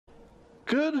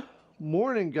Good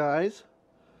morning, guys.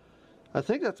 I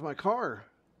think that's my car.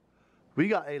 We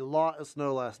got a lot of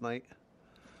snow last night.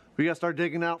 We got to start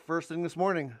digging out first thing this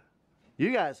morning.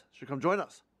 You guys should come join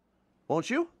us, won't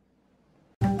you?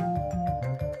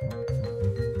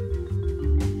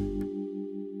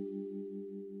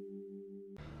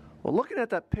 Well, looking at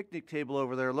that picnic table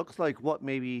over there, looks like what,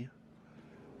 maybe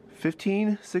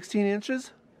 15, 16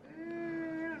 inches? I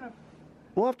don't know.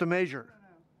 We'll have to measure.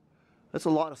 That's a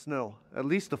lot of snow, at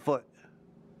least a foot.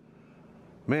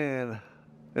 Man,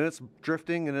 and it's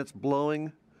drifting and it's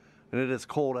blowing and it is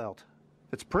cold out.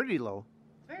 It's pretty low.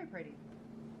 It's very pretty.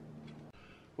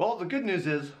 Well, the good news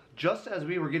is, just as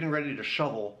we were getting ready to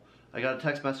shovel, I got a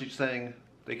text message saying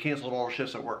they canceled all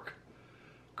shifts at work.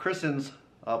 Kristen's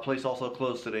place also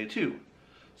closed today too.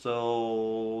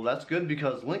 So that's good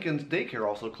because Lincoln's daycare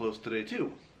also closed today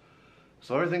too.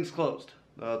 So everything's closed.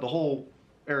 The whole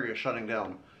area is shutting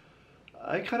down.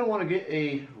 I kind of want to get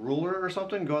a ruler or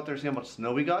something, go out there and see how much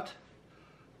snow we got.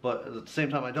 But at the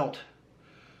same time I don't.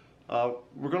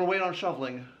 We're going to wait on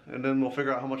shoveling and then we'll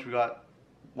figure out how much we got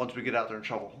once we get out there and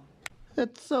shovel.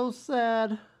 It's so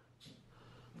sad.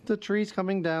 The tree's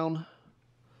coming down.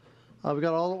 We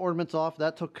got all the ornaments off.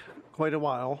 That took quite a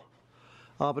while.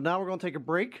 But now we're going to take a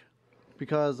break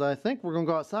because I think we're going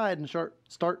to go outside and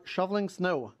start shoveling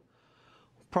snow.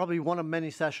 Probably one of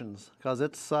many sessions because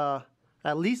it's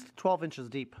at least 12 inches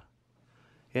deep.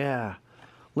 Yeah.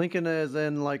 Lincoln is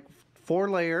in like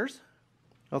 3 layers.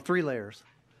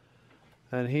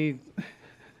 And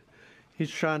he's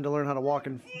trying to learn how to walk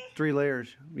in 3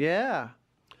 layers. Yeah.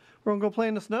 We're going to go play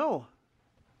in the snow.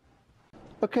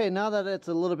 Okay, now that it's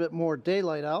a little bit more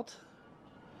daylight out,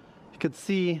 you can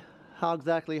see how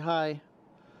exactly high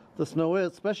the snow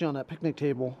is, especially on that picnic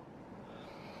table.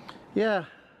 Yeah,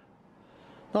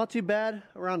 not too bad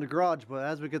around the garage, but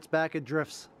as it gets back, it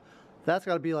drifts. That's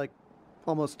got to be like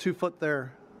almost 2 foot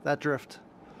there, that drift.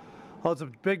 Oh, it's a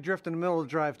big drift in the middle of the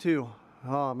drive too.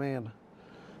 Oh man,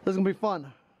 this is going to be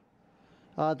fun.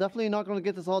 Definitely not going to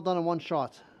get this all done in one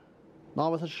shot.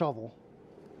 Not with a shovel.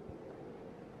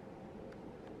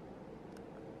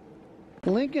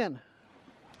 Lincoln,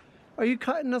 are you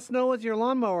cutting the snow with your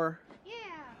lawnmower? Yeah.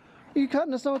 Are you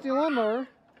cutting the snow with your lawnmower?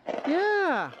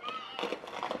 Yeah.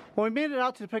 Well, we made it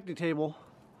out to the picnic table.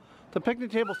 The picnic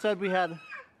table said we had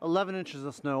 11 inches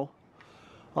of snow.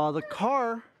 The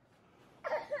car,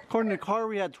 according to the car,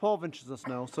 we had 12 inches of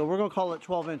snow. So we're going to call it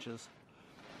 12 inches.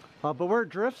 But where it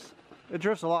drifts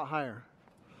a lot higher.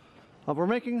 We're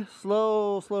making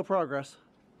slow progress.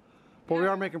 But we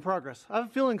are making progress. I have a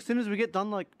feeling as soon as we get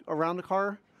done like around the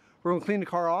car, we're going to clean the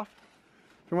car off.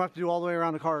 We're going to have to do all the way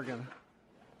around the car again.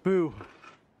 Boo.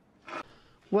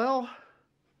 Well,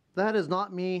 that is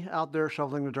not me out there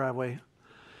shoveling the driveway.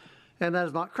 And that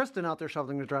is not Kristen out there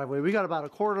shoveling the driveway. We got about a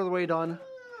quarter of the way done.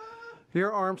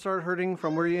 Your arm started hurting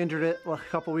from where you injured it a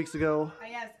couple weeks ago.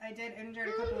 Yes, I did injure it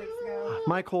a couple weeks ago.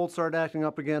 My cold started acting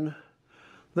up again.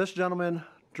 This gentleman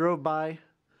drove by,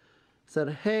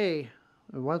 said, hey,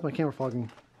 why is my camera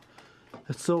fogging?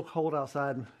 It's so cold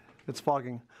outside, it's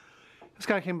fogging. This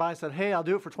guy came by and said, hey, I'll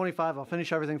do it for $25, I'll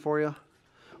finish everything for you.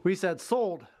 We said,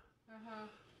 sold.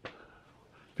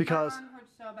 Because, my arm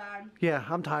hurts so bad. Yeah,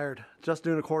 I'm tired, just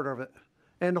doing a quarter of it.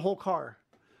 And the whole car,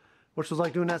 which was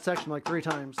like doing that section like 3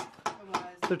 times. It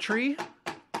was. The tree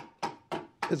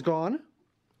is gone.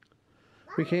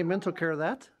 We came in, took care of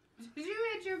that. Did you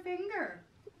hit your finger?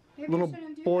 Maybe Little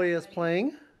boy is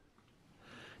playing.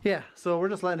 Yeah, so we're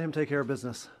just letting him take care of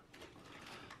business.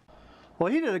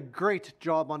 Well, he did a great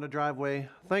job on the driveway.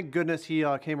 Thank goodness he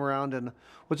came around and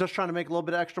was just trying to make a little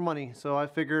bit of extra money. So I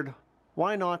figured,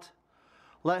 why not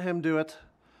let him do it?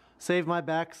 Save my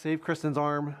back, save Kristen's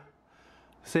arm,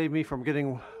 save me from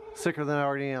getting sicker than I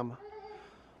already am.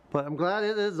 But I'm glad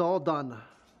it is all done.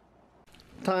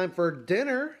 Time for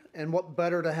dinner, and what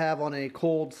better to have on a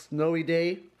cold, snowy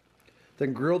day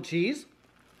than grilled cheese?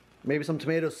 Maybe some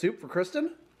tomato soup for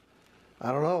Kristen?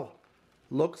 I don't know.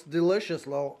 Looks delicious,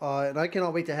 though, and I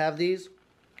cannot wait to have these.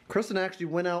 Kristen actually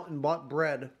went out and bought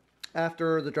bread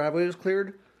after the driveway was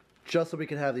cleared, just so we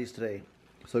could have these today.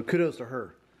 So kudos to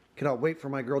her. Cannot wait for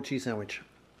my grilled cheese sandwich.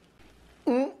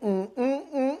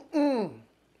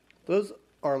 Those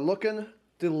are looking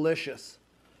delicious.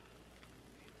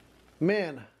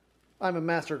 Man, I'm a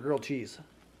master of grilled cheese.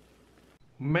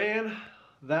 Man,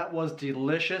 that was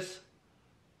delicious.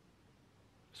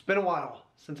 It's been a while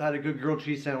since I had a good grilled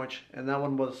cheese sandwich, and that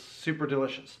one was super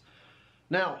delicious.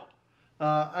 Now,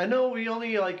 I know we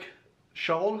only like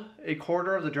shoveled a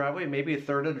quarter of the driveway, maybe a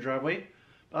third of the driveway,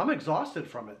 but I'm exhausted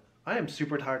from it. I am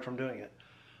super tired from doing it.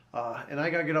 And I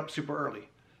gotta get up super early.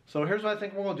 So here's what I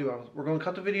think we're gonna do. We're gonna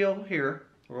cut the video here.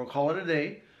 we're going to call it a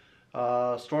day.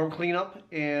 Storm cleanup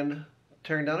and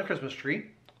tearing down a Christmas tree.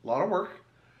 A lot of work.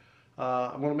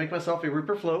 I'm going to make myself a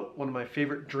Reaper Float, one of my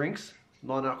favorite drinks,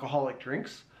 non-alcoholic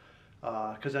drinks.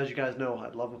 Because as you guys know,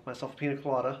 I'd love myself a pina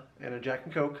colada and a Jack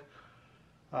and Coke.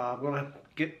 I'm going to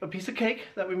get a piece of cake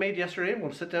that we made yesterday. I'm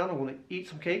going to sit down, I'm going to eat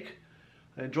some cake,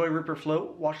 enjoy Reaper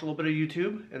Float, watch a little bit of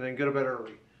YouTube, and then go to bed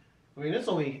early. I mean, it's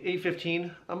only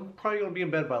 8:15. I'm probably going to be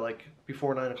in bed by like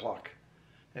before 9 o'clock.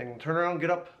 And turn around and get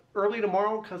up early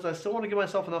tomorrow because I still want to give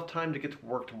myself enough time to get to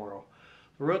work tomorrow.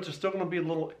 The roads are still going to be a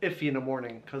little iffy in the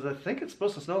morning because I think it's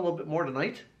supposed to snow a little bit more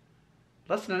tonight.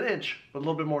 Less than an inch, but a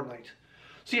little bit more tonight.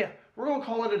 So yeah, we're going to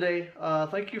call it a day.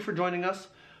 Thank you for joining us.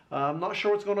 I'm not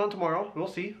sure what's going on tomorrow. We'll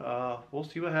see. We'll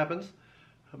see what happens.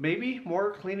 Maybe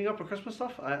more cleaning up of Christmas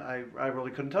stuff. I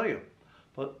really couldn't tell you.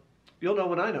 But you'll know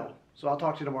when I know. So I'll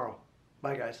talk to you tomorrow.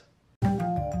 Bye, guys.